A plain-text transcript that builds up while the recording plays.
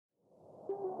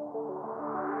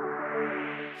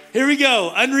Here we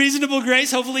go. Unreasonable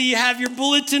grace. Hopefully you have your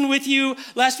bulletin with you.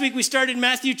 Last week we started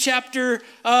Matthew chapter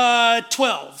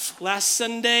 12. Last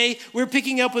Sunday we're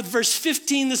picking up with verse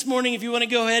 15 this morning. If you want to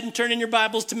go ahead and turn in your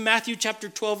Bibles to Matthew chapter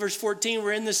 12, verse 14.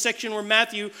 We're in this section where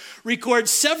Matthew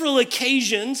records several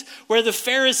occasions where the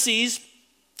Pharisees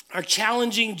are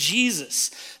challenging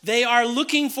Jesus. They are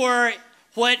looking for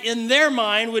what in their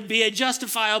mind would be a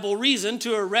justifiable reason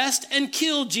to arrest and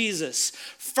kill Jesus.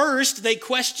 First, they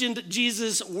questioned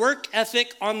Jesus' work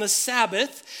ethic on the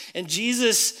Sabbath, and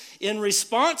Jesus, in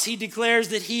response, he declares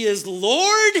that he is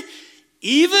Lord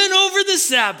even over the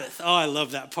Sabbath. Oh, I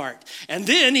love that part. And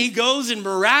then he goes and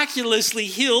miraculously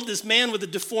healed this man with a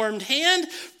deformed hand,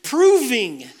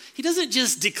 proving he doesn't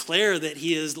just declare that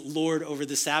he is Lord over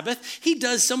the Sabbath. He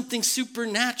does something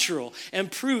supernatural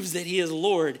and proves that he is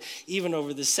Lord even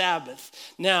over the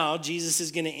Sabbath. Now, Jesus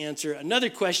is going to answer another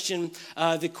question.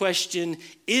 The question,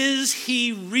 is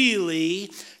he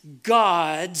really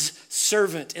God's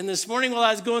servant? And this morning while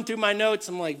I was going through my notes,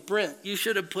 I'm like, Brent, you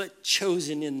should have put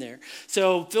chosen in there.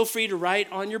 So feel free to write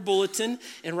on your bulletin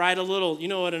and write a little, you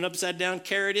know what an upside down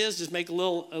carrot is? Just make a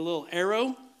little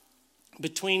arrow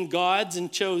between God's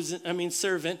and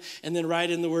servant, and then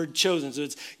write in the word chosen. So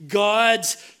it's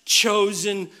God's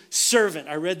chosen servant.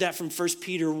 I read that from 1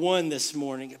 Peter 1 this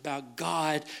morning about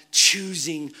God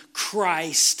choosing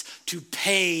Christ to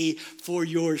pay for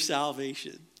your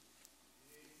salvation.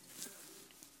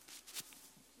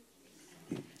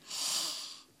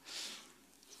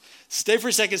 Stay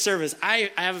for second service.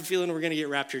 I have a feeling we're going to get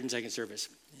raptured in second service.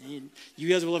 You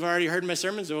guys will have already heard my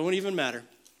sermon, so it won't even matter.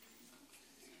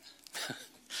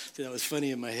 See, that was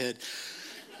funny in my head.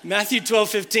 Matthew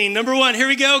 12:15. Number one, here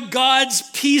we go. God's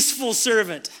peaceful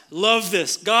servant. Love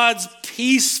this. God's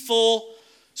peaceful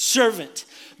servant.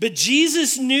 But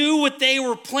Jesus knew what they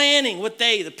were planning,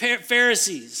 the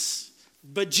Pharisees.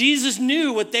 But Jesus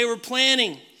knew what they were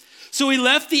planning. So he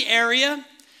left the area,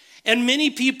 and many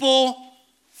people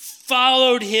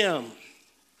followed him.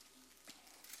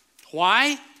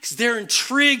 Why? Because they're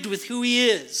intrigued with who he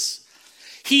is.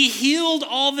 He healed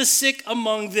all the sick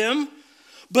among them,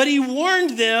 but he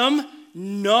warned them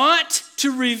not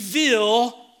to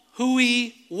reveal who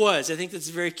he was. I think that's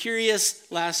a very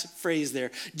curious last phrase there.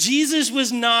 Jesus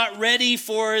was not ready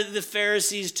for the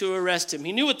Pharisees to arrest him.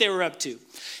 He knew what they were up to.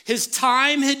 His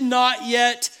time had not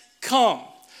yet come.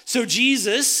 So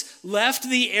Jesus left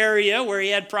the area where he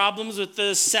had problems with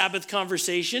the Sabbath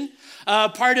conversation.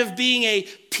 Part of being a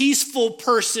peaceful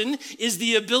person is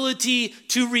the ability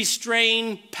to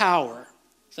restrain power.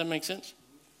 Does that make sense?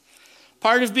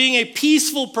 Part of being a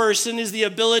peaceful person is the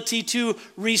ability to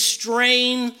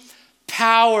restrain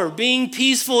power. Being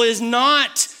peaceful is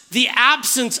not the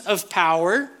absence of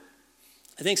power.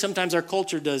 I think sometimes our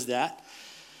culture does that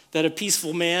a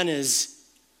peaceful man is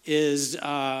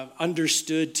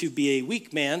understood to be a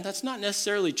weak man. That's not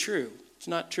necessarily true. It's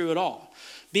not true at all.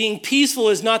 Being peaceful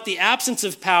is not the absence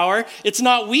of power. It's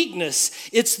not weakness.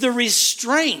 It's the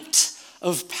restraint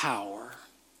of power.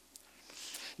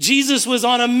 Jesus was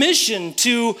on a mission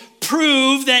to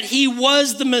prove that he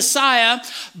was the Messiah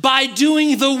by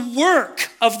doing the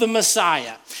work of the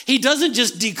Messiah. He doesn't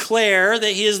just declare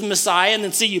that he is the Messiah and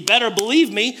then say, you better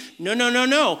believe me.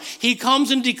 No. He comes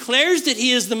and declares that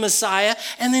he is the Messiah,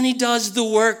 and then he does the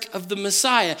work of the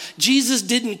Messiah. Jesus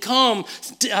didn't come,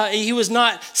 he was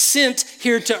not sent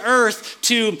here to earth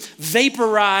to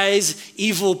vaporize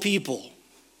evil people.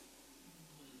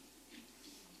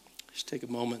 Just take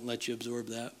a moment and let you absorb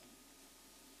that.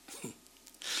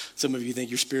 Some of you think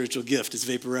your spiritual gift is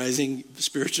vaporizing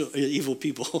evil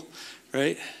people,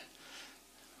 right?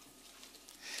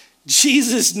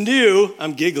 Jesus knew,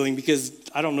 I'm giggling because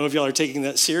I don't know if y'all are taking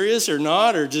that serious or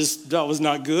not, or just that was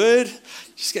not good.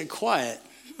 Just got quiet.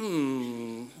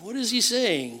 What is he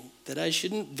saying? That I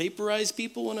shouldn't vaporize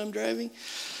people when I'm driving?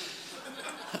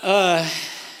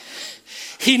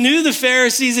 He knew the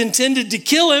Pharisees intended to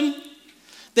kill him.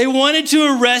 They wanted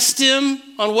to arrest him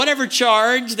on whatever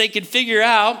charge they could figure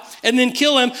out and then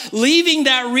kill him. Leaving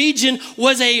that region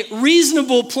was a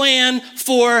reasonable plan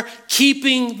for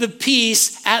keeping the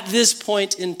peace at this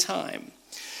point in time.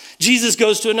 Jesus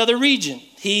goes to another region.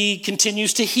 He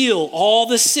continues to heal all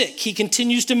the sick. He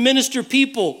continues to minister to the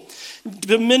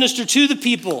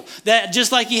people that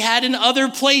just like he had in other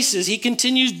places. He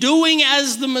continues doing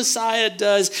as the Messiah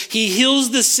does. He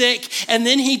heals the sick, and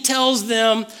then he tells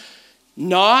them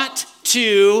not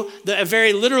to, a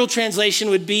very literal translation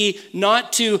would be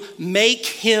not to make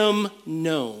him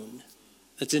known.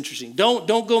 That's interesting. Don't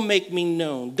go make me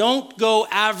known. Don't go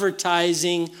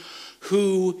advertising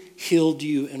who healed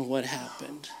you and what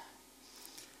happened.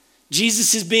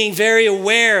 Jesus is being very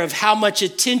aware of how much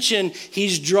attention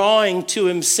he's drawing to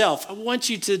himself. I want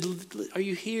you to, are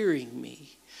you hearing me?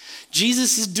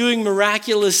 Jesus is doing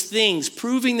miraculous things,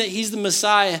 proving that he's the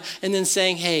Messiah, and then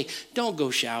saying, hey, don't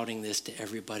go shouting this to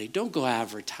everybody. Don't go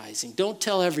advertising. Don't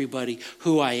tell everybody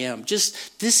who I am.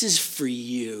 Just, this is for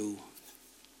you.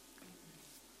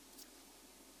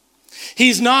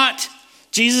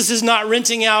 Jesus is not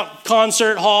renting out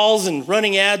concert halls and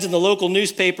running ads in the local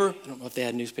newspaper. I don't know if they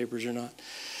had newspapers or not.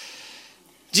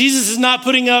 Jesus is not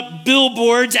putting up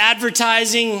billboards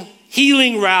advertising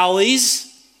healing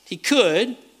rallies. He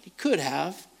could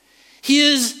have. He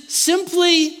is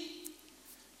simply,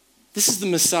 this is the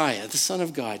Messiah, the Son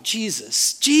of God,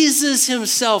 Jesus. Jesus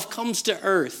himself comes to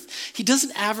earth. He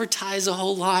doesn't advertise a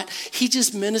whole lot. He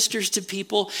just ministers to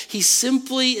people. He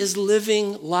simply is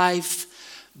living life,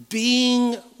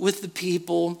 being with the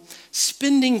people,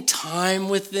 spending time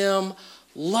with them,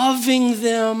 loving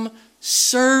them,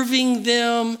 serving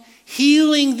them,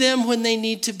 healing them when they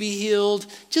need to be healed,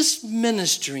 just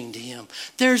ministering to him.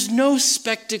 There's no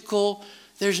spectacle,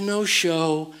 there's no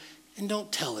show, and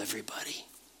don't tell everybody.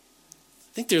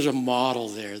 I think there's a model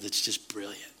there that's just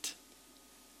brilliant.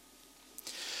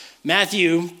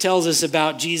 Matthew tells us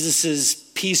about Jesus'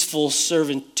 peaceful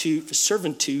servitude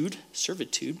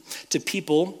to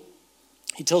people.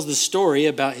 He tells the story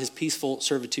about his peaceful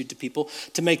servitude to people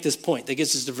to make this point. That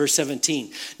gets us to verse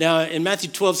 17. Now, in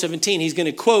Matthew 12:17, he's going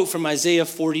to quote from Isaiah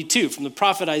 42, from the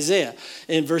prophet Isaiah,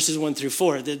 in verses 1 through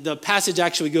 4. The passage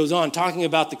actually goes on talking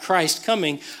about the Christ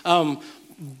coming,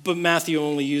 but Matthew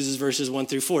only uses verses 1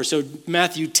 through 4. So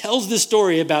Matthew tells the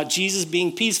story about Jesus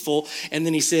being peaceful, and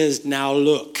then he says, now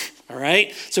look. All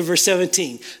right? So verse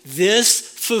 17, this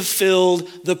fulfilled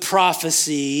the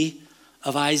prophecy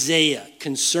of Isaiah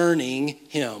concerning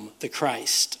him, the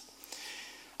Christ.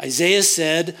 Isaiah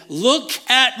said, look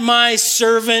at my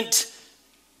servant.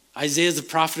 Isaiah is the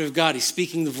prophet of God. He's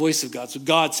speaking the voice of God. So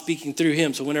God's speaking through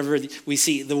him. So whenever we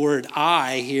see the word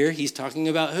I here, he's talking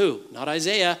about who? Not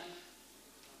Isaiah.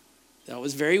 That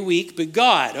was very weak, but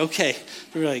God. Okay.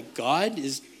 We're like,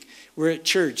 we're at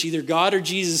church. Either God or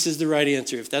Jesus is the right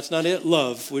answer. If that's not it,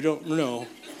 love. We don't know.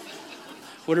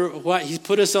 What? He's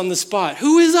put us on the spot.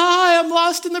 Who is I? I'm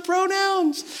lost in the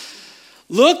pronouns.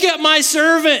 Look at my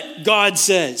servant, God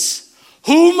says,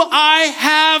 whom I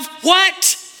have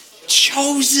what?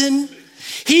 Chosen.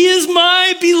 He is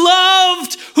my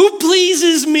beloved who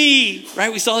pleases me.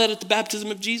 Right? We saw that at the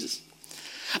baptism of Jesus.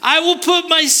 I will put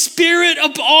my spirit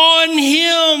upon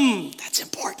him. That's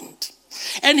important.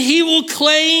 And he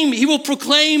will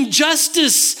proclaim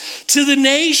justice to the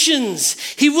nations.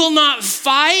 He will not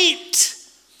fight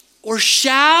or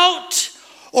shout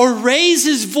or raise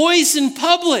his voice in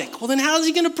public. Well, then how is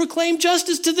he going to proclaim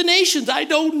justice to the nations? I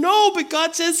don't know, but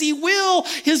God says he will.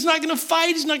 He's not going to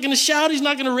fight. He's not going to shout. He's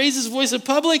not going to raise his voice in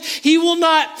public. He will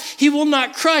not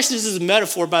crush. This is a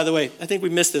metaphor, by the way. I think we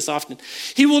miss this often.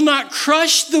 He will not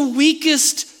crush the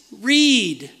weakest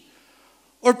reed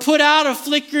or put out a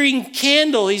flickering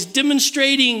candle. He's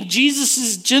demonstrating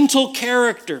Jesus' gentle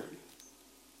character.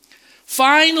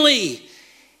 Finally,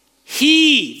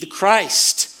 he, the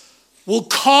Christ, will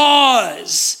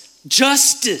cause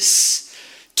justice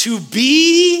to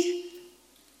be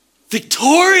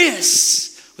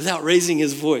victorious without raising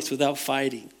his voice, without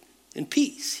fighting. In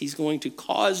peace, he's going to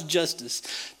cause justice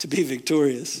to be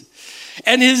victorious.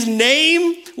 And his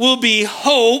name will be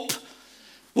hope,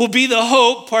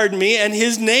 and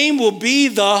his name will be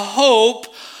the hope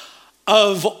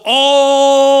of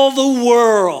all the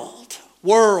world.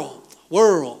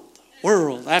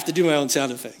 I have to do my own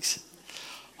sound effects.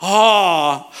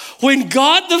 When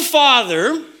God the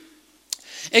Father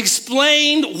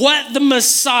explained what the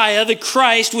Messiah, the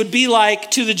Christ, would be like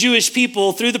to the Jewish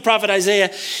people through the prophet Isaiah,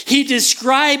 he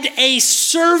described a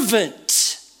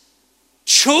servant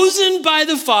chosen by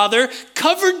the Father,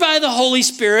 covered by the Holy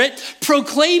Spirit,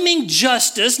 proclaiming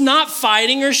justice, not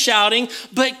fighting or shouting,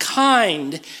 but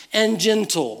kind and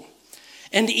gentle.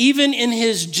 And even in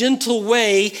his gentle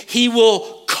way, he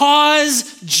will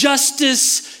cause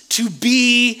justice to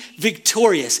be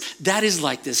victorious. That is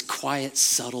like this quiet,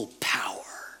 subtle power.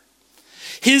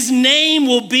 His name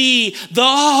will be the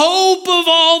hope of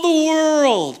all the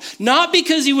world. Not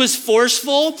because he was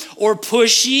forceful or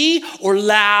pushy or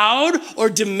loud or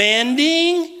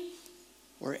demanding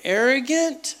or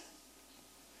arrogant,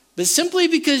 but simply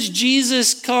because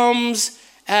Jesus comes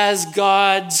as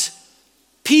God's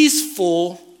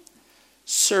peaceful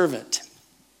servant.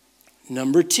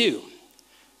 Number 2,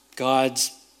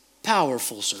 God's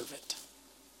powerful servant.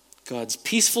 God's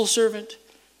peaceful servant,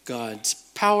 God's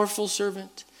powerful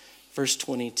servant. Verse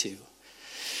 22.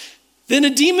 Then a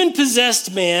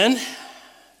demon-possessed man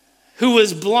who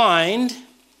was blind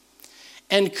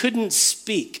and couldn't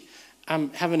speak.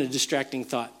 I'm having a distracting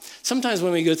thought. Sometimes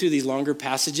when we go through these longer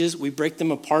passages, we break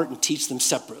them apart and teach them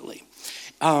separately.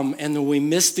 And then we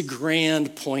miss the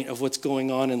grand point of what's going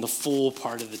on in the full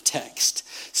part of the text.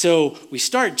 So we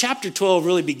start, chapter 12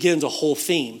 really begins a whole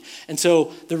theme. And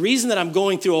so the reason that I'm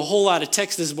going through a whole lot of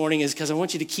text this morning is because I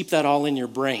want you to keep that all in your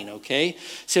brain, okay?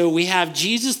 So we have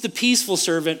Jesus the peaceful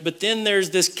servant, but then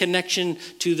there's this connection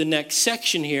to the next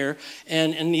section here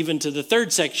and even to the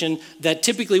third section that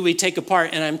typically we take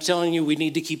apart. And I'm telling you, we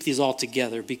need to keep these all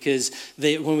together because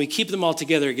when we keep them all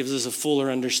together, it gives us a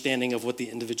fuller understanding of what the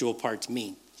individual parts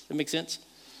mean. Does that make sense?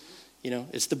 You know,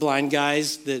 it's the blind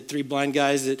guys, the three blind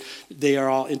guys that they are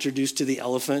all introduced to the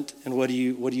elephant. And what do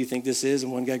you think this is?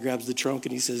 And one guy grabs the trunk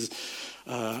and he says,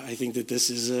 I think that this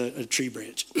is a tree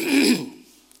branch.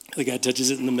 The guy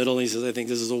touches it in the middle and he says, I think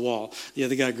this is a wall. The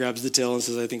other guy grabs the tail and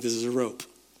says, I think this is a rope.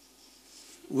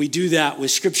 We do that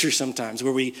with scripture sometimes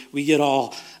where we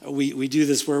do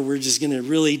this where we're just going to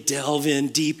really delve in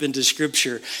deep into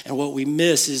scripture. And what we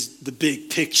miss is the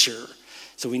big picture.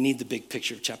 So we need the big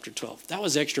picture of chapter 12. That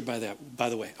was extra by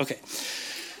the way. Okay.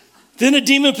 Then a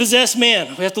demon-possessed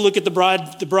man. We have to look at the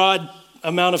broad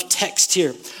amount of text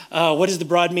here. What is the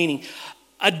broad meaning?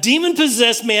 A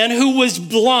demon-possessed man who was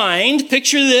blind,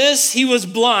 picture this, he was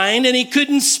blind and he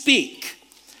couldn't speak,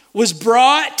 was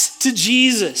brought to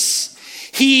Jesus.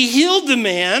 He healed the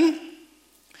man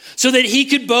so that he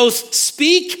could both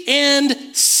speak and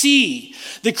see.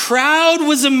 The crowd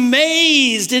was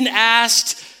amazed and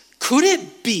asked, could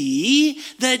it be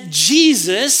that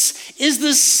Jesus is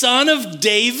the son of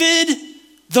David,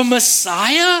 the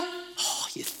Messiah? Oh,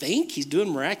 you think? He's doing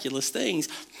miraculous things.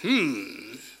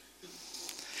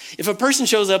 If a person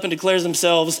shows up and declares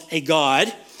themselves a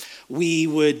god, we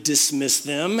would dismiss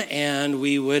them and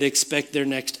we would expect their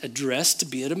next address to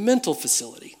be at a mental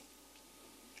facility.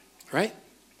 Right?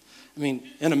 I mean,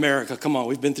 in America, come on,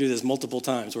 we've been through this multiple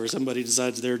times where somebody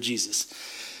decides they're Jesus.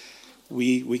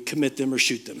 We commit them or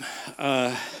shoot them.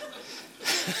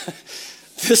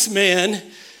 This man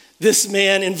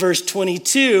in verse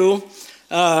 22,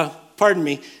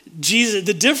 Jesus.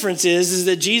 The difference is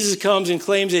that Jesus comes and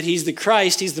claims that he's the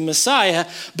Christ, he's the Messiah,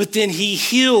 but then he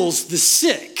heals the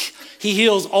sick. He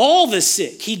heals all the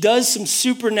sick. He does some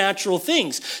supernatural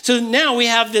things. So now we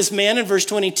have this man in verse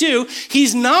 22.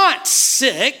 He's not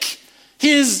sick.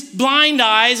 His blind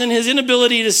eyes and his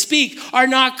inability to speak are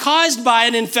not caused by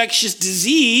an infectious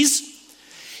disease.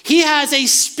 He has a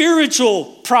spiritual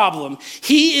problem.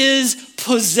 He is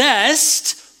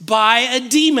possessed by a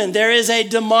demon. There is a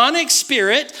demonic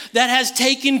spirit that has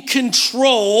taken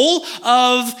control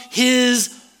of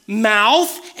his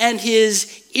mouth and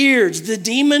his ears. The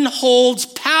demon holds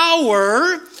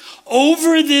power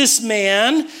over this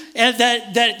man, and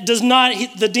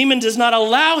the demon does not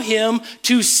allow him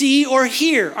to see or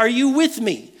hear. Are you with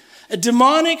me? A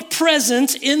demonic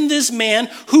presence in this man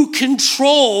who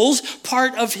controls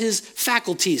part of his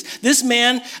faculties. This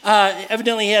man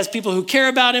evidently has people who care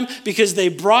about him because they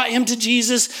brought him to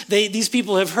Jesus. These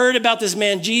people have heard about this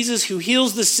man Jesus who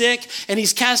heals the sick, and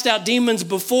he's cast out demons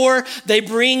before. They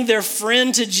bring their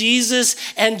friend to Jesus,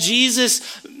 and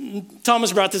Jesus,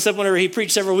 Thomas brought this up whenever he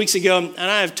preached several weeks ago, and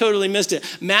I have totally missed it.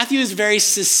 Matthew is very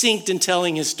succinct in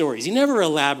telling his stories. He never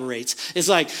elaborates. It's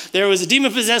like there was a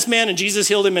demon-possessed man and Jesus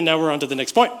healed him, and now we're on to the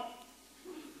next point.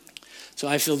 So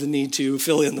I feel the need to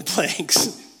fill in the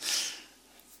blanks.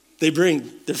 They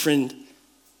bring their friend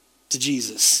to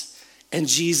Jesus, and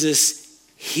Jesus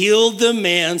healed the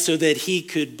man so that he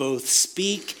could both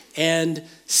speak and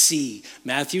see.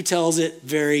 Matthew tells it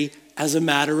very as a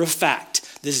matter of fact.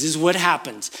 This is what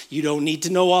happens. You don't need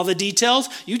to know all the details.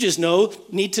 You just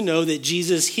need to know that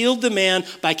Jesus healed the man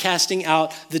by casting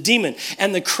out the demon.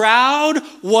 And the crowd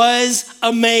was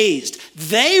amazed.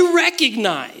 They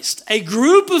recognized, a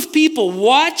group of people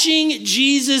watching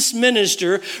Jesus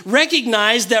minister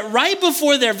recognized that right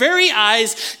before their very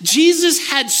eyes,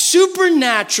 Jesus had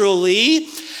supernaturally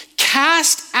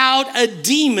cast out a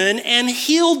demon and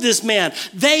healed this man.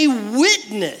 They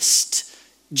witnessed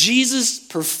Jesus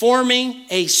performing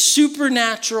a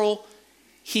supernatural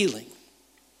healing.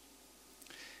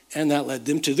 And that led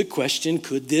them to the question,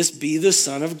 could this be the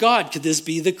Son of God? Could this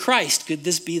be the Christ? Could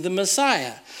this be the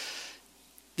Messiah?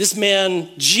 This man,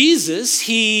 Jesus,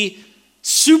 he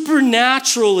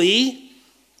supernaturally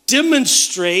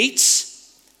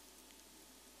demonstrates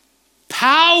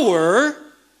power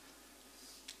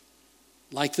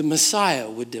like the Messiah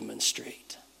would demonstrate.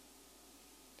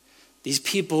 These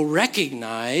people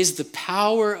recognize the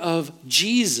power of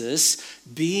Jesus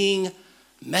being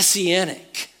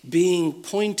messianic, being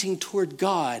pointing toward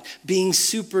God, being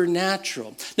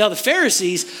supernatural. Now the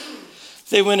Pharisees,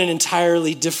 they went an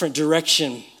entirely different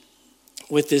direction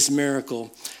with this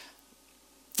miracle.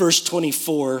 Verse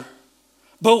 24,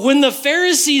 but when the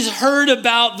Pharisees heard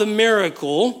about the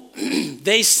miracle,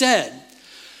 they said,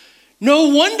 no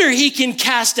wonder he can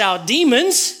cast out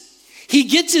demons. He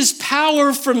gets his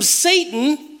power from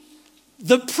Satan,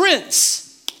 the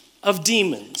prince of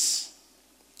demons.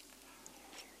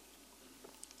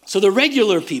 So the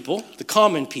regular people, the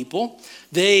common people,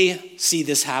 they see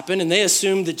this happen and they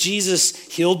assume that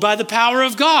Jesus healed by the power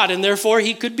of God and therefore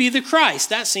he could be the Christ.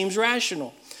 That seems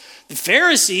rational. The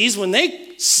Pharisees, when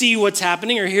they see what's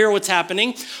happening or hear what's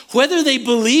happening, whether they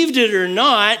believed it or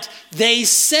not, they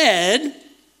said,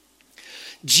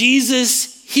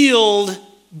 Jesus healed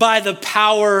by the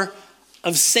power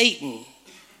of Satan.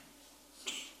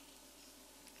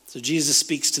 So Jesus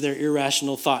speaks to their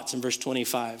irrational thoughts in verse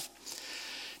 25.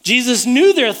 Jesus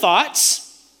knew their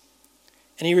thoughts,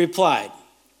 and he replied,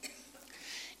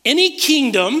 any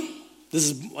kingdom,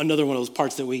 this is another one of those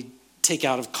parts that we take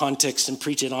out of context and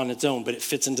preach it on its own, but it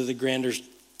fits into the grander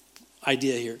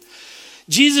idea here.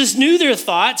 Jesus knew their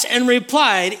thoughts and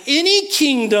replied, any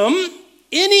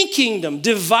kingdom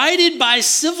divided by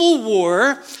civil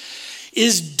war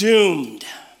is doomed.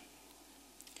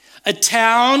 A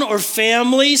town or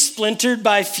family splintered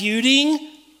by feuding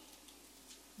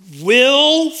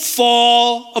will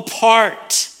fall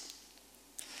apart.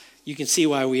 You can see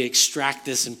why we extract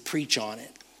this and preach on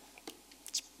it.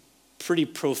 It's pretty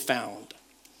profound.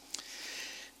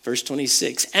 Verse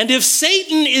 26, and if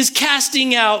Satan is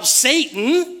casting out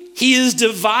Satan, he is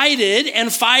divided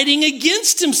and fighting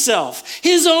against himself.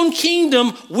 His own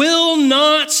kingdom will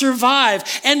not survive.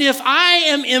 And if I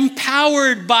am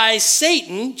empowered by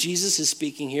Satan, Jesus is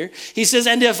speaking here, he says,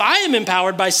 and if I am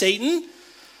empowered by Satan,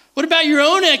 what about your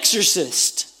own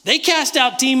exorcist? They cast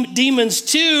out demons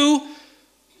too,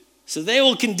 so they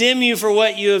will condemn you for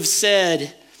what you have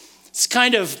said.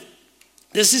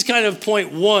 This is kind of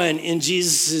point one in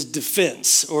Jesus'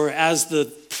 defense, or as the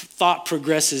thought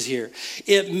progresses here.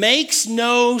 It makes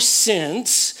no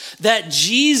sense that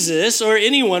Jesus, or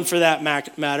anyone for that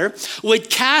matter, would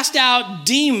cast out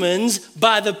demons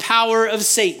by the power of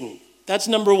Satan. That's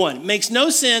number one. It makes no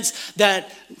sense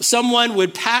that someone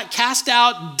would cast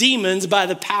out demons by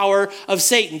the power of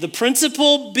Satan. The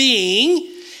principle being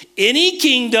any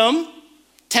kingdom,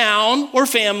 town, or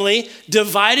family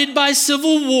divided by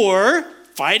civil war,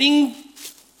 fighting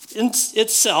in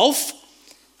itself,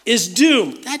 is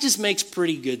doomed. That just makes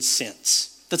pretty good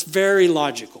sense. That's very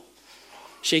logical.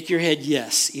 Shake your head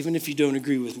yes, even if you don't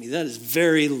agree with me. That is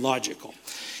very logical.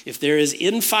 If there is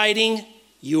infighting,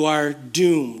 you are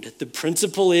doomed. The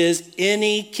principle is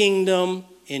any kingdom,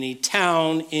 any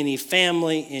town, any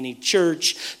family, any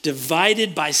church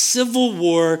divided by civil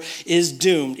war is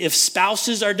doomed. If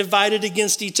spouses are divided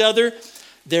against each other,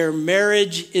 their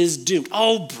marriage is doomed.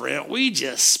 Oh, Brent, we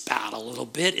just spat a little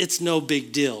bit. It's no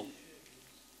big deal.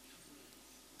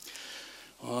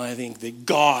 Well, I think that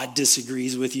God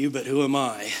disagrees with you, but who am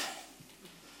I?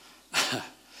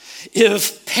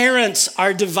 If parents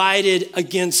are divided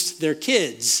against their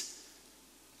kids,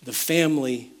 the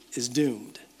family is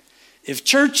doomed. If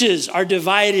churches are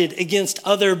divided against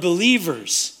other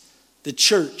believers, the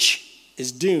church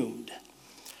is doomed.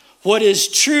 What is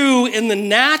true in the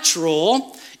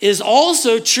natural is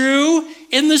also true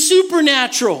in the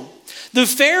supernatural. The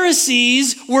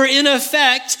Pharisees were in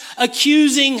effect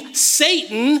accusing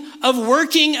Satan of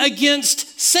working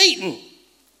against Satan.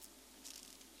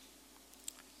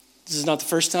 This is not the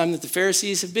first time that the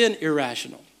Pharisees have been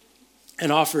irrational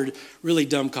and offered really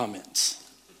dumb comments.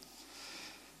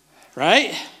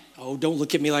 Right? Oh, don't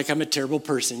look at me like I'm a terrible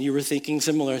person. You were thinking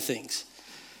similar things.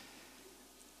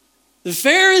 The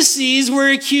Pharisees were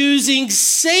accusing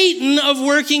Satan of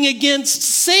working against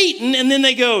Satan, and then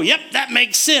they go, yep, that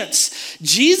makes sense.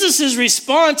 Jesus'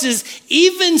 response is,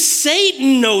 even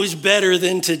Satan knows better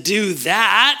than to do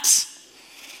that.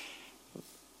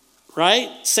 Right?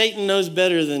 Satan knows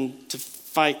better than to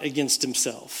fight against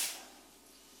himself.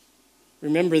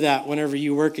 Remember that whenever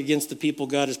you work against the people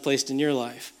God has placed in your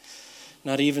life.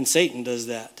 Not even Satan does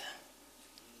that.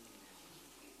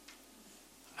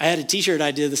 I had a t-shirt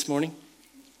idea this morning.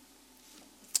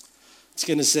 It's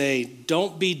going to say,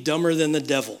 don't be dumber than the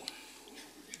devil.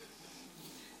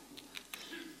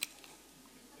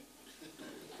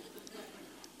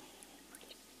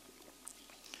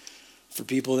 For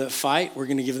people that fight, we're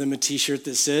going to give them a t-shirt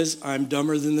that says, I'm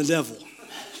dumber than the devil.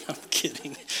 I'm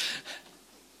kidding.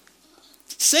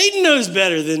 Satan knows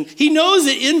better than, he knows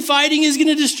that infighting is going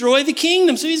to destroy the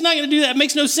kingdom. So he's not going to do that. It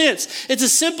makes no sense. It's a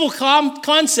simple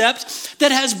concept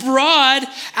that has broad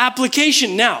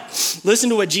application. Now, listen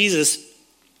to what Jesus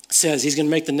says. He's going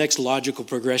to make the next logical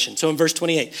progression. So in verse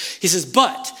 28, he says,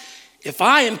 but if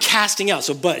I am casting out,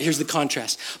 here's the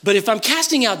contrast. But if I'm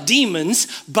casting out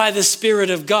demons by the Spirit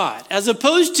of God, as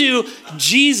opposed to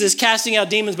Jesus casting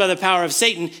out demons by the power of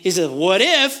Satan, he says, what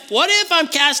if I'm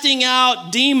casting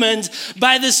out demons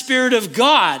by the Spirit of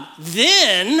God?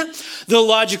 Then the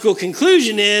logical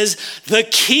conclusion is the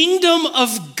kingdom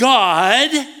of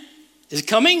God is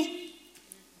coming.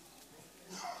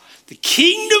 The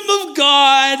kingdom of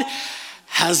God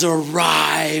has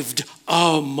arrived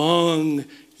among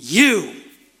you,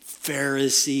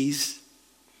 Pharisees.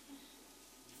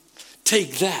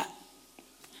 Take that.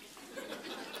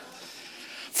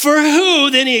 For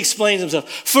who, then he explains himself,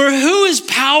 for who is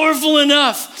powerful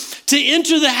enough to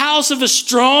enter the house of a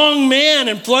strong man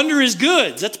and plunder his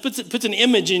goods? That puts an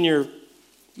image in your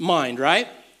mind, right?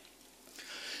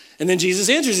 And then Jesus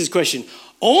answers his question.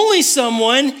 Only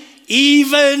someone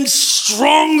even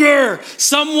stronger,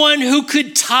 someone who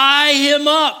could tie him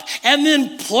up and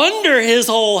then plunder his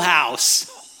whole house.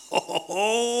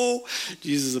 Oh,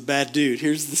 Jesus is a bad dude.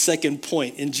 Here's the second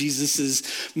point in Jesus's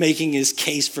making his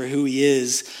case for who he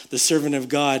is, the servant of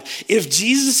God. If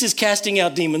Jesus is casting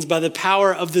out demons by the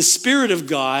power of the Spirit of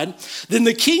God, then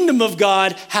the kingdom of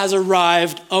God has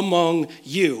arrived among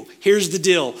you. Here's the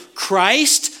deal.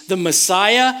 Christ, the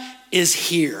Messiah, is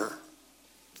here.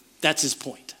 That's his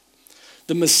point.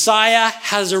 The Messiah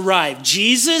has arrived.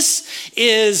 Jesus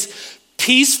is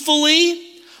peacefully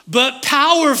but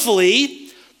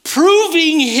powerfully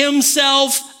proving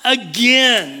himself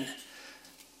again.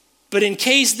 But in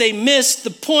case they missed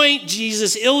the point,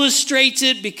 Jesus illustrates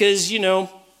it because,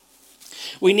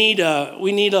 we need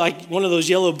like one of those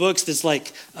yellow books that's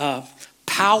like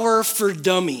Power for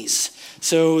Dummies.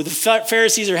 So the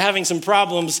Pharisees are having some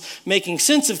problems making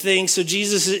sense of things, so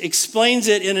Jesus explains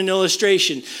it in an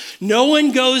illustration. No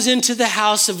one goes into the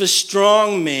house of a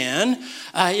strong man,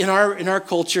 in our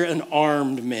culture, an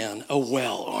armed man, a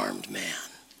well-armed man.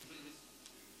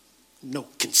 No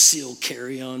concealed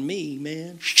carry on me,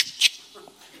 man.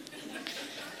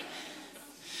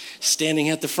 Standing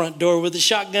at the front door with a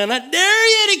shotgun, I dare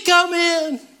you to come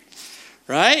in,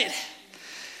 right?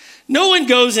 No one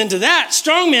goes into that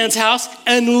strong man's house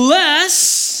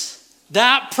unless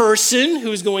that person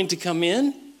who's going to come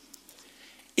in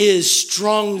is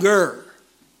stronger.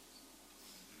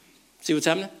 See what's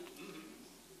happening?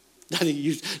 I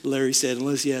think Larry said,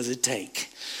 unless he has a tank.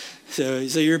 So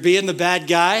you're being the bad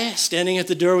guy, standing at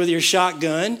the door with your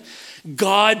shotgun.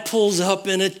 God pulls up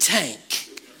in a tank.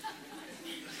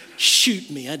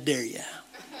 Shoot me, I dare you.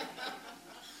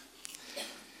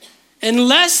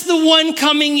 Unless the one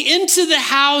coming into the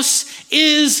house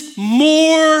is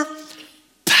more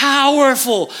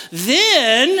powerful,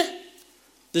 then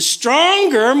the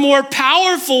stronger, more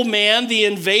powerful man, the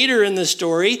invader in the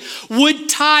story, would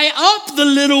tie up the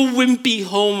little wimpy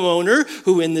homeowner,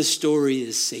 who in this story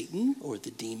is Satan or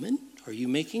the demon. Are you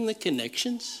making the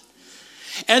connections?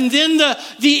 And then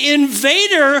the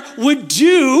invader would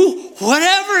do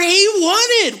whatever he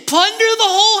wanted, plunder the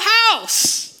whole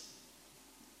house.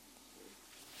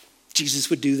 Jesus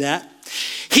would do that.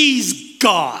 He's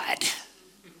God.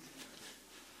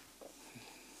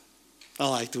 I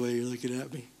like the way you're looking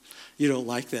at me. You don't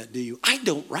like that, do you? I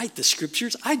don't write the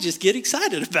scriptures. I just get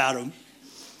excited about them.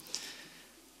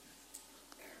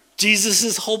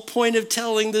 Jesus' whole point of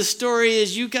telling this story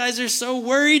is you guys are so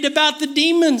worried about the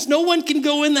demons. No one can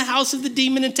go in the house of the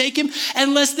demon and take him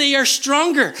unless they are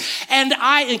stronger. And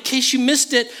in case you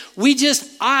missed it,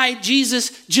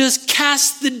 Jesus just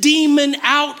cast the demon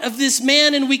out of this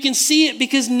man, and we can see it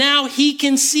because now he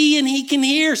can see and he can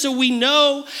hear. So we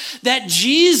know that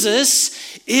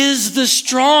Jesus is the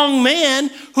strong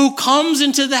man who comes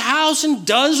into the house and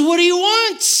does what he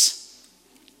wants.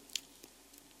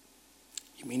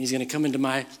 You mean he's going to come into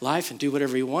my life and do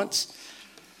whatever he wants?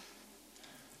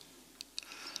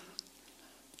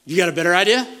 You got a better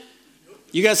idea?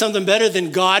 You got something better than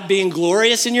God being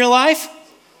glorious in your life?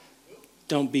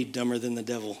 Don't be dumber than the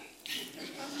devil.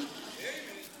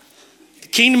 The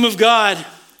kingdom of God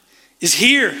is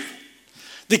here.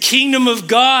 The kingdom of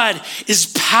God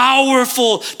is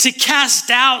powerful to cast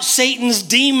out Satan's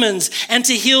demons and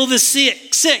to heal the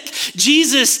sick.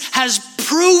 Jesus has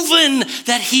proven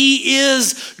that he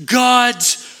is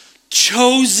God's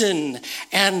chosen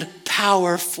and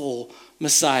powerful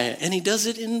Messiah. And he does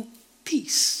it in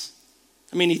peace.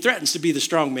 I mean, he threatens to be the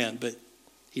strong man, but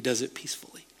he does it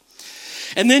peacefully.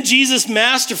 And then Jesus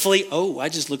masterfully, I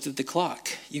just looked at the clock.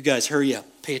 You guys hurry up,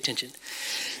 pay attention.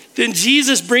 Then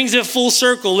Jesus brings it full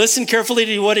circle. Listen carefully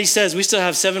to what he says. We still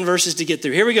have 7 verses to get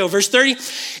through. Here we go, verse 30.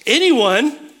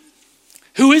 Anyone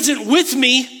who isn't with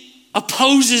me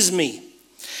opposes me.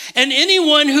 And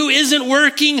anyone who isn't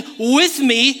working with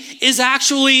me is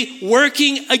actually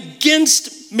working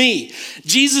against me.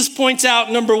 Jesus points out,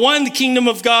 number 1, the kingdom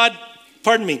of God,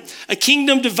 a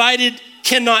kingdom divided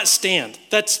cannot stand.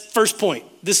 That's first point.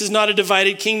 This is not a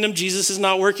divided kingdom. Jesus is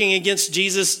not working against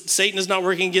Jesus. Satan is not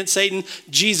working against Satan.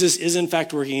 Jesus is in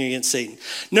fact working against Satan.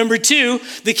 Number 2,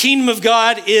 the kingdom of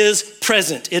God is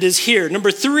present. It is here.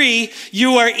 Number 3,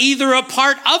 you are either a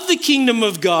part of the kingdom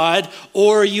of God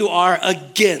or you are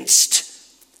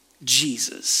against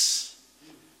Jesus.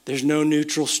 There's no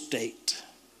neutral state.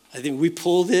 I think we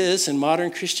pull this in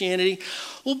modern Christianity.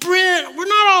 Well, Brent, we're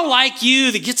not all like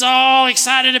you that gets all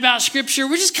excited about Scripture.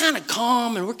 We're just kind of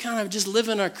calm and we're kind of just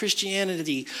living our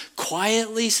Christianity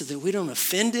quietly so that we don't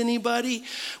offend anybody.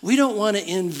 We don't want to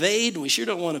invade and we sure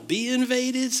don't want to be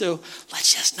invaded. So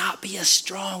let's just not be a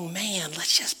strong man.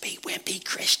 Let's just be wimpy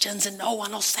Christians and no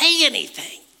one will say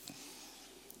anything.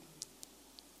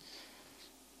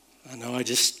 I know I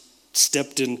just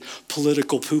stepped in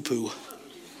political poo-poo.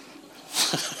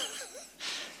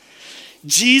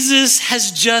 Jesus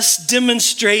has just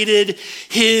demonstrated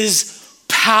his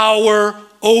power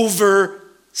over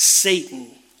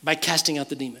Satan by casting out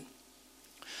the demon.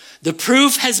 The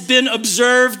proof has been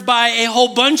observed by a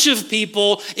whole bunch of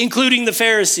people, including the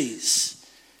Pharisees.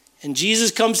 And Jesus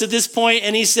comes to this point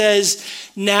and he says,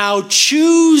 now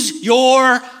choose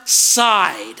your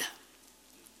side.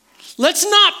 Let's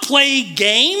not play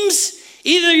games.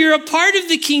 Either you're a part of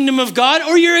the kingdom of God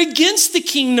or you're against the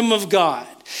kingdom of God.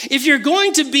 If you're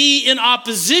going to be in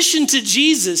opposition to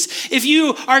Jesus, if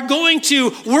you are going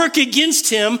to work against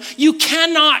him, you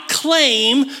cannot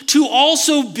claim to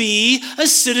also be a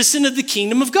citizen of the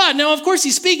kingdom of God. Now, of course,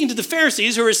 he's speaking to the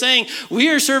Pharisees who are saying, we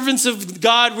are servants of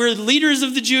God, we're leaders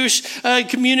of the Jewish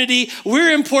community,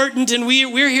 we're important, and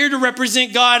we're here to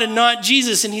represent God and not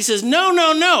Jesus. And he says,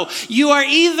 no, you are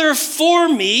either for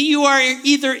me, you are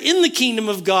either in the kingdom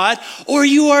of God, or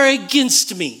you are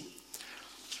against me.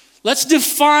 Let's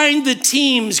define the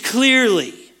teams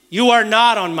clearly. You are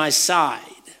not on my side.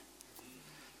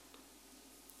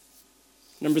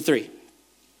 Number 3,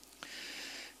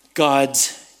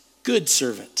 God's good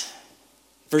servant.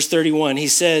 Verse 31, he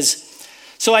says,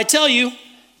 so I tell you,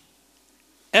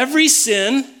 every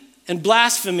sin and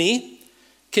blasphemy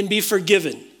can be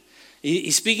forgiven.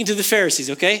 He's speaking to the Pharisees,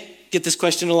 okay? Get this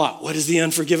question a lot. What is the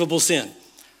unforgivable sin?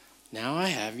 Now I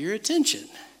have your attention.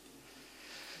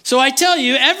 So I tell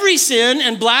you, every sin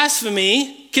and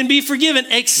blasphemy can be forgiven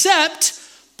except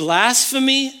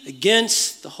blasphemy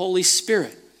against the Holy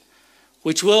Spirit,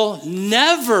 which will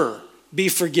never be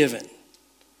forgiven.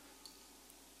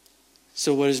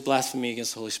 So what is blasphemy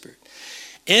against the Holy Spirit?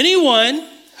 Anyone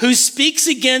who speaks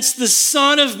against the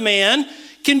Son of Man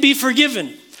can be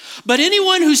forgiven. But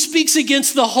anyone who speaks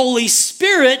against the Holy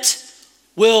Spirit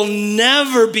will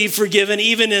never be forgiven,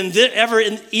 even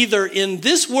either in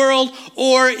this world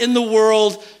or in the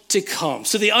world to come.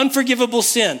 So the unforgivable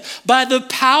sin. By the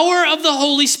power of the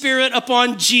Holy Spirit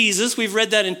upon Jesus, we've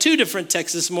read that in 2 different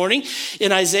texts this morning,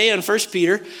 in Isaiah and 1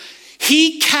 Peter,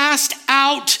 he cast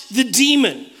out the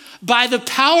demon. By the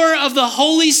power of the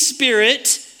Holy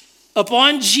Spirit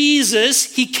upon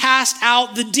Jesus, he cast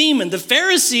out the demon. The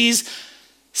Pharisees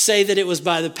say that it was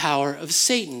by the power of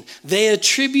Satan. They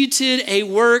attributed a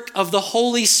work of the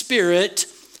Holy Spirit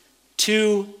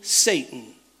to Satan.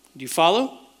 Do you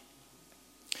follow?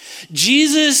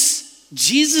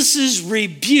 Jesus's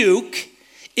rebuke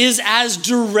is as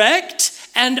direct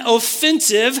and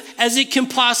offensive as it can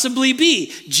possibly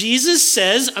be. Jesus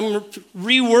says, I'm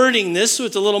rewording this so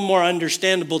it's a little more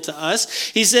understandable to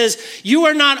us. He says, you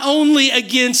are not only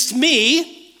against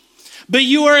me, but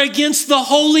you are against the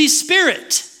Holy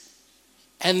Spirit.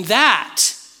 And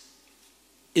that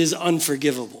is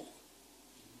unforgivable.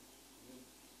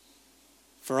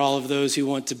 For all of those who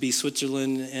want to be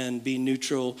Switzerland and be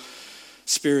neutral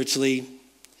spiritually,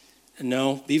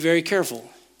 no, be very careful.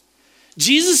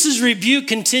 Jesus' rebuke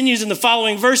continues in the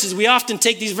following verses. We often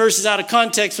take these verses out of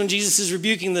context when Jesus is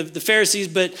rebuking the Pharisees,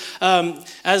 but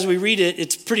as we read it,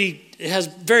 it has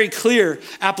very clear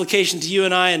application to you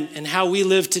and I and how we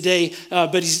live today.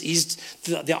 But he's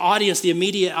the audience, the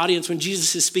immediate audience when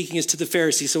Jesus is speaking is to the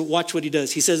Pharisees. So watch what he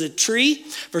does. He says a tree,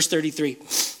 verse 33.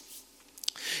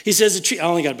 He says a tree, I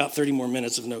only got about 30 more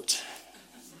minutes of notes.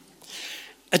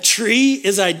 A tree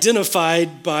is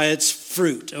identified by its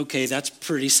fruit. Okay, that's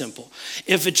pretty simple.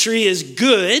 If a tree is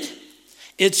good,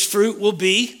 its fruit will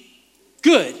be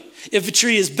good. If a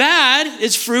tree is bad,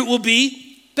 its fruit will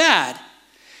be bad.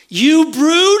 You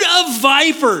brood of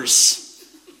vipers.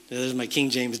 There's my King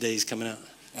James days coming out.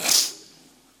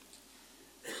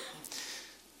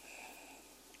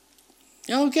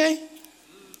 Okay.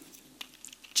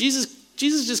 Jesus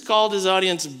just called his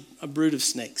audience a brood of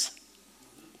snakes.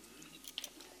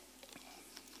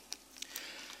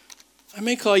 I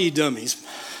may call you dummies,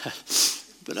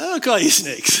 but I don't call you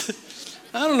snakes.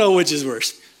 I don't know which is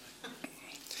worse.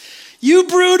 You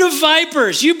brood of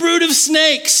vipers, you brood of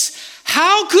snakes.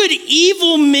 How could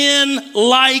evil men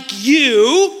like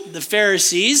you, the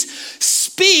Pharisees,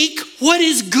 speak what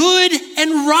is good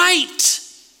and right?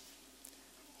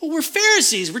 Well, we're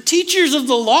Pharisees. We're teachers of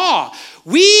the law.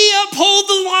 We uphold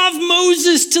the law of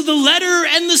Moses to the letter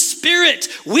and the spirit.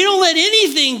 We don't let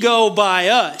anything go by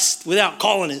us without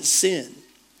calling it sin.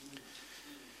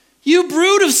 You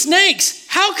brood of snakes,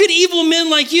 how could evil men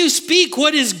like you speak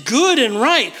what is good and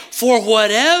right? For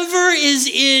whatever is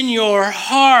in your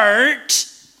heart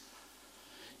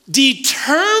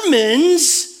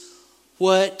determines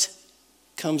what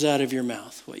comes out of your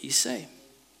mouth, what you say.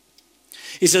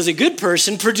 He says a good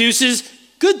person produces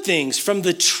good things from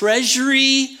the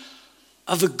treasury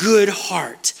of a good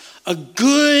heart. A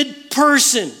good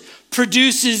person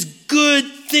produces good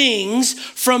things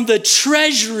from the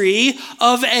treasury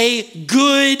of a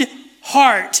good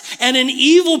heart. And an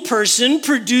evil person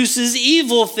produces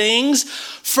evil things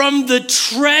from the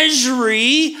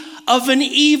treasury of an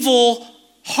evil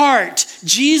heart.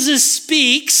 Jesus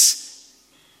speaks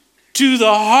to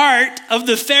the heart of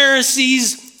the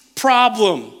Pharisees'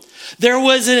 problem. There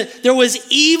was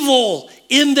evil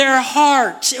in their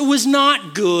hearts. It was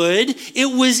not good.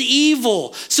 It was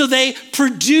evil. So they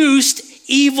produced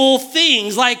evil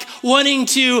things, like wanting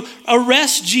to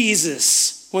arrest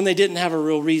Jesus when they didn't have a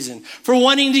real reason, for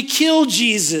wanting to kill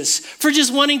Jesus, for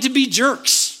just wanting to be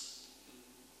jerks.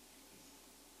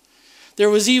 There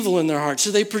was evil in their hearts,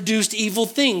 so they produced evil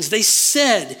things. They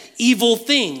said evil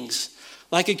things,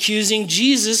 like accusing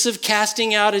Jesus of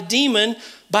casting out a demon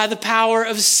by the power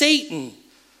of Satan,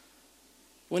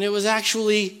 when it was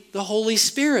actually the Holy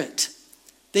Spirit.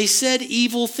 They said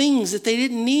evil things that they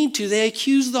didn't need to. They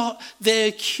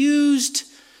accused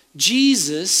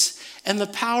Jesus and the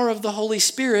power of the Holy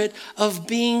Spirit of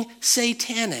being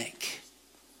satanic.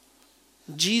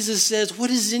 Jesus says, what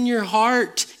is in your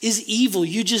heart is evil.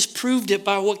 You just proved it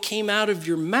by what came out of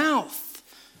your mouth.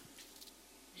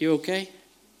 You okay?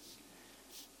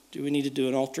 Do we need to do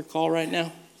an altar call right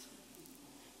now?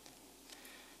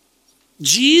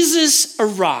 Jesus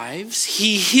arrives,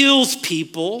 he heals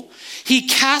people, he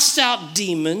casts out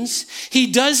demons,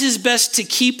 he does his best to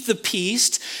keep the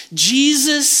peace.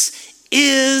 Jesus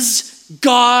is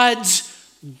God's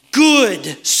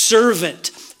good servant.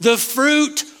 The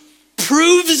fruit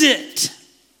proves it.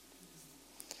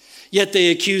 Yet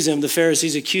they accuse him, the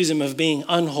Pharisees accuse him of being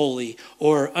unholy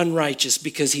or unrighteous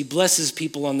because he blesses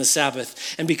people on the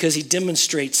Sabbath and because he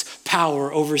demonstrates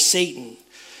power over Satan.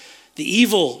 The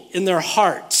evil in their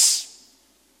hearts,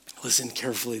 listen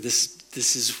carefully, this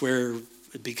is where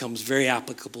it becomes very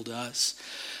applicable to us.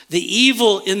 The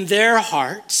evil in their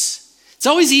hearts, it's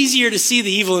always easier to see the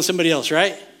evil in somebody else,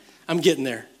 right? I'm getting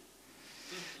there.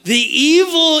 The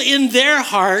evil in their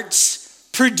hearts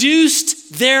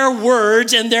produced their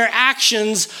words and their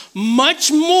actions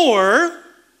much more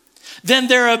than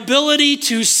their ability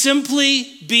to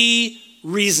simply be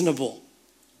reasonable.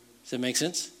 Does that make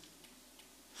sense?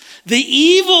 The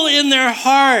evil in their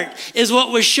heart is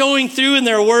what was showing through in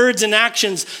their words and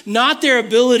actions, not their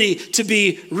ability to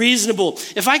be reasonable.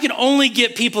 If I could only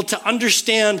get people to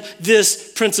understand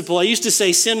this principle, I used to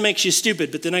say sin makes you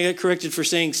stupid, but then I got corrected for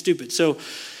saying stupid. So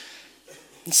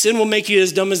sin will make you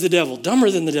as dumb as the devil,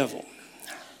 dumber than the devil.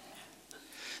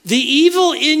 The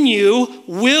evil in you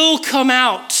will come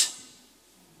out.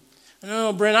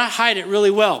 No, Brent, I hide it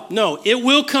really well. No, it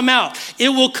will come out. It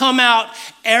will come out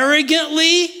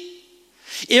arrogantly.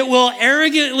 It will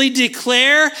arrogantly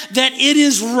declare that it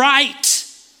is right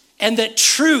and that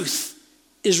truth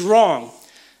is wrong.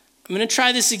 I'm going to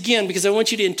try this again because I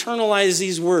want you to internalize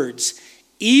these words.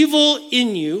 Evil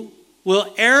in you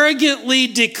will arrogantly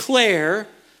declare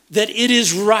that it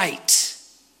is right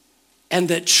and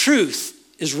that truth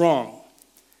is wrong.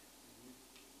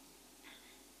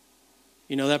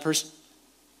 You know that person?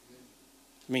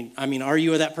 I mean, are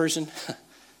you that person?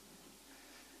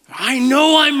 I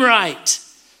know I'm right.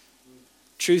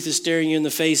 Truth is staring you in the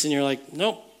face and you're like,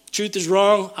 nope, truth is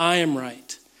wrong. I am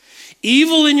right.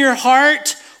 Evil in your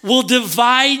heart will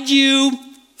divide you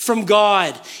from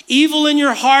God. Evil in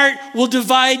your heart will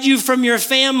divide you from your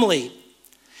family.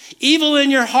 Evil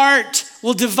in your heart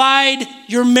will divide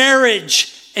your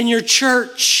marriage and your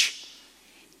church.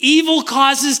 Evil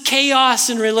causes chaos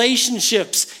in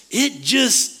relationships. It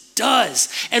just does.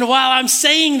 And while I'm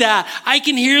saying that, I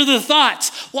can hear the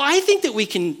thoughts. Well, I think that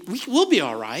we'll be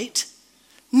all right.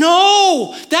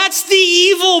 No, that's the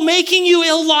evil making you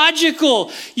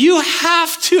illogical. You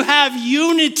have to have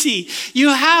unity. You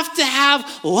have to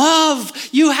have love.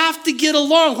 You have to get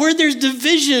along. Where there's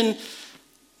division,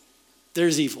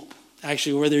 there's evil.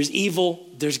 Actually, where there's evil,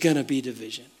 there's going to be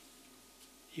division.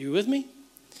 You with me?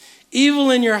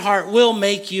 Evil in your heart will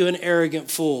make you an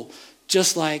arrogant fool,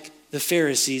 just like the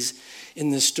Pharisees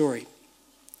in this story.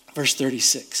 Verse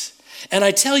 36. And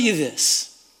I tell you this.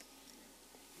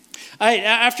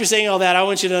 After saying all that, I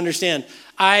want you to understand,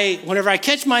 whenever I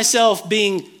catch myself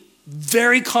being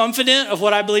very confident of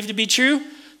what I believe to be true,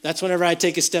 that's whenever I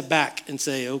take a step back and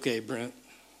say, okay, Brent,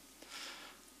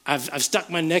 I've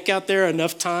stuck my neck out there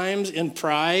enough times in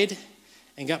pride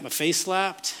and got my face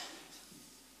slapped,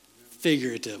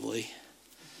 figuratively.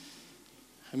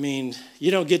 I mean, you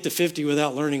don't get to 50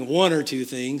 without learning one or two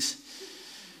things.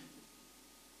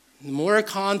 The more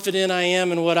confident I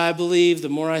am in what I believe, the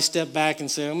more I step back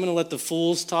and say, I'm going to let the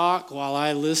fools talk while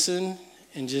I listen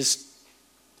and just,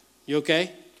 you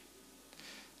okay?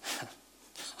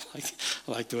 I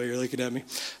like the way you're looking at me.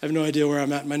 I have no idea where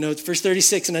I'm at in my notes. Verse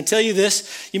 36, and I tell you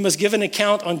this, you must give an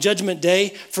account on judgment day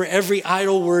for every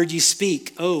idle word you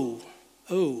speak. Oh.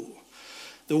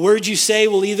 The word you say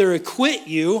will either acquit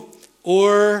you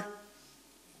or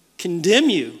condemn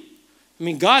you. I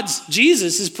mean,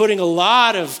 Jesus is putting a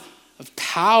lot of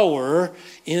power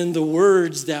in the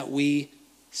words that we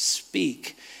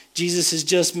speak. Jesus has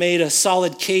just made a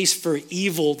solid case for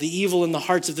evil, the evil in the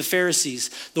hearts of the Pharisees.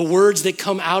 The words that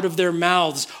come out of their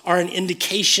mouths are an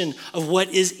indication of what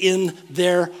is in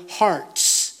their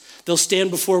hearts. They'll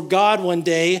stand before God one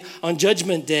day on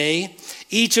Judgment Day,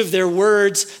 each of their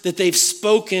words that they've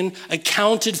spoken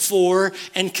accounted for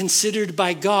and considered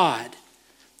by God.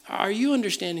 Are you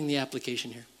understanding the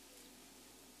application here?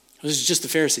 This is just the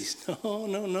Pharisees. Oh,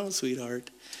 no, sweetheart.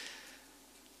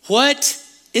 What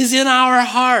is in our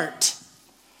heart?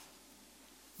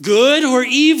 Good or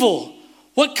evil?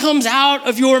 What comes out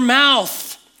of your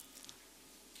mouth?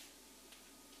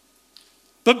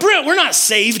 But Brent, we're not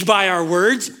saved by our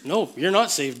words. No, you're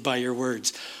not saved by your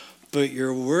words. But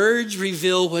your words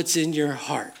reveal what's in your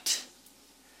heart.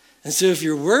 And so if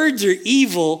your words are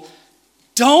evil,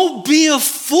 don't be a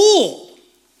fool.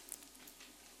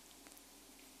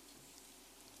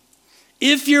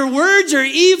 If your words are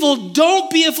evil, don't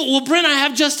be a fool. Well, Brent, I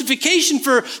have justification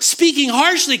for speaking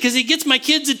harshly because it gets my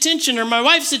kids' attention or my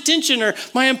wife's attention or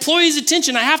my employee's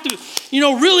attention. I have to,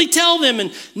 really tell them.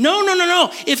 And no.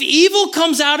 If evil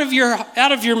comes out of your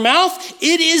mouth,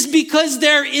 it is because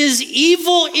there is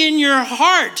evil in your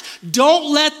heart.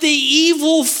 Don't let the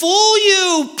evil fool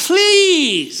you,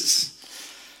 please.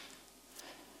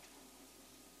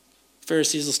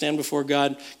 Pharisees will stand before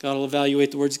God. God will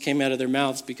evaluate the words that came out of their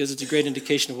mouths because it's a great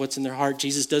indication of what's in their heart.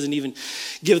 Jesus doesn't even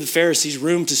give the Pharisees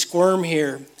room to squirm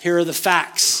here. Here are the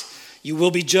facts. You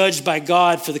will be judged by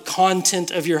God for the content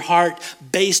of your heart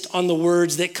based on the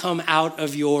words that come out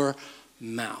of your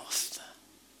mouth.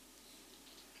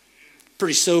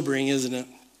 Pretty sobering, isn't it?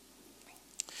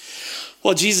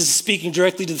 Well, Jesus is speaking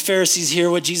directly to the Pharisees here.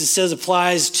 What Jesus says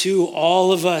applies to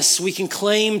all of us. We can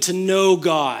claim to know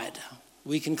God.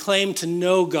 We can claim to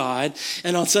know God,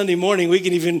 and on Sunday morning, we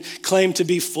can even claim to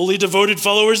be fully devoted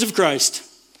followers of Christ.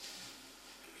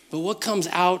 But what comes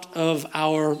out of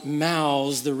our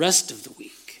mouths the rest of the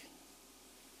week?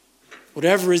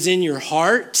 Whatever is in your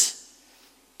heart,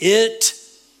 it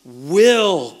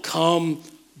will come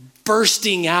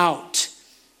bursting out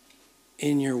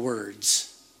in your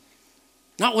words.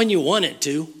 Not when you want it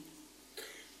to.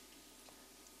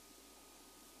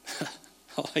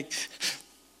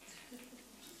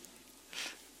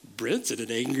 Brent's in an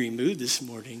angry mood this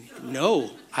morning. No,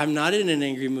 I'm not in an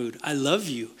angry mood. I love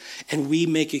you. And we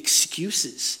make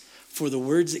excuses for the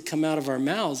words that come out of our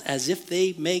mouths as if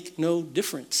they make no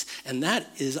difference. And that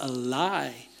is a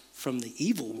lie from the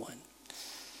evil one.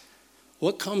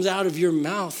 What comes out of your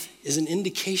mouth is an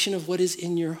indication of what is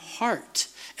in your heart.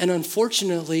 And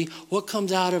unfortunately, what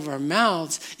comes out of our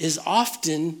mouths is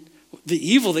often,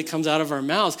 the evil that comes out of our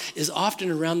mouths is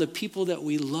often around the people that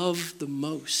we love the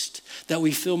most, that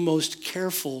we feel most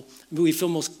careful, we feel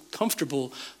most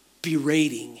comfortable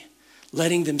berating,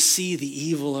 letting them see the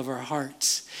evil of our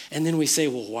hearts. And then we say,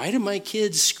 well, why do my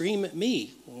kids scream at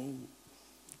me? Well,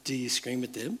 do you scream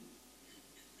at them?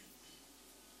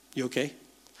 You okay?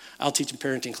 I'll teach a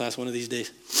parenting class one of these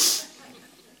days.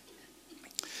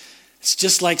 It's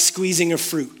just like squeezing a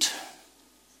fruit.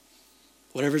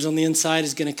 whatever's on the inside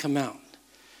is going to come out.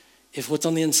 If what's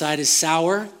on the inside is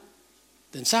sour,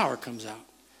 then sour comes out.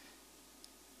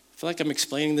 I feel like I'm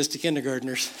explaining this to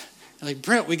kindergartners. They're like,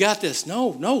 Brent, we got this. No,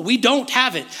 we don't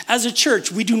have it. As a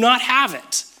church, we do not have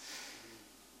it.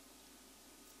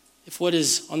 If what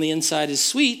is on the inside is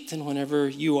sweet, then whenever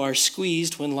you are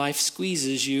squeezed, when life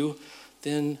squeezes you,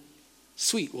 then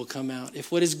sweet will come out.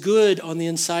 If what is good on the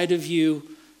inside of you,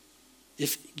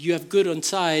 if you have good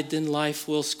inside, then life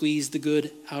will squeeze the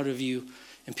good out of you,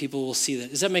 and people will see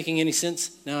that. Is that making any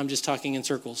sense? Now I'm just talking in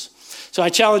circles. So I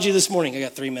challenge you this morning. I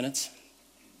got 3 minutes.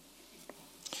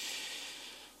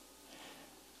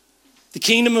 The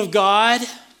kingdom of God.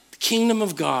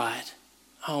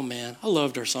 Oh man, I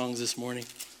loved our songs this morning.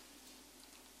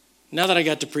 Now that I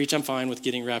got to preach, I'm fine with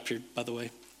getting raptured, by the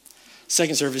way.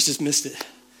 Second service just missed it.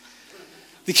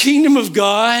 The kingdom of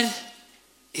God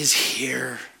is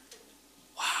here.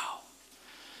 Wow.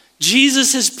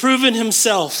 Jesus has proven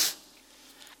himself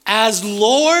as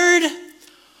Lord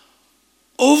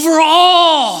over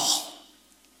all.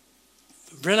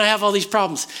 Brent, I have all these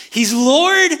problems. He's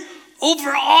Lord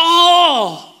over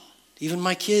all. Even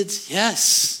my kids,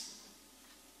 yes.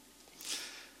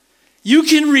 You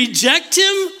can reject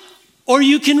him or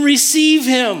you can receive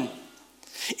him.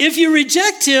 If you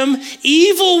reject him,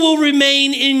 evil will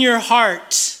remain in your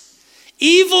heart.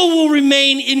 Evil will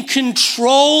remain in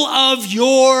control of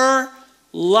your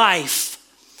life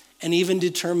and even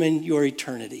determine your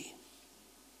eternity.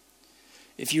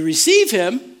 If you receive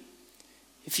him,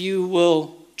 if you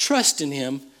will trust in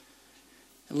him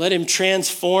and let him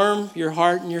transform your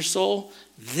heart and your soul,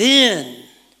 then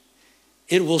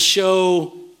it will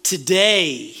show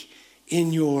today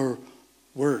in your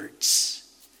words.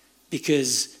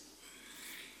 Because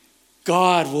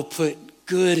God will put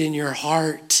good in your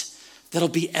heart that'll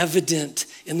be evident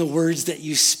in the words that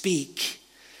you speak.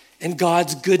 And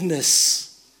God's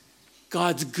goodness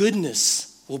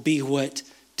will be what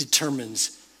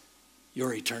determines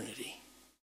your eternity.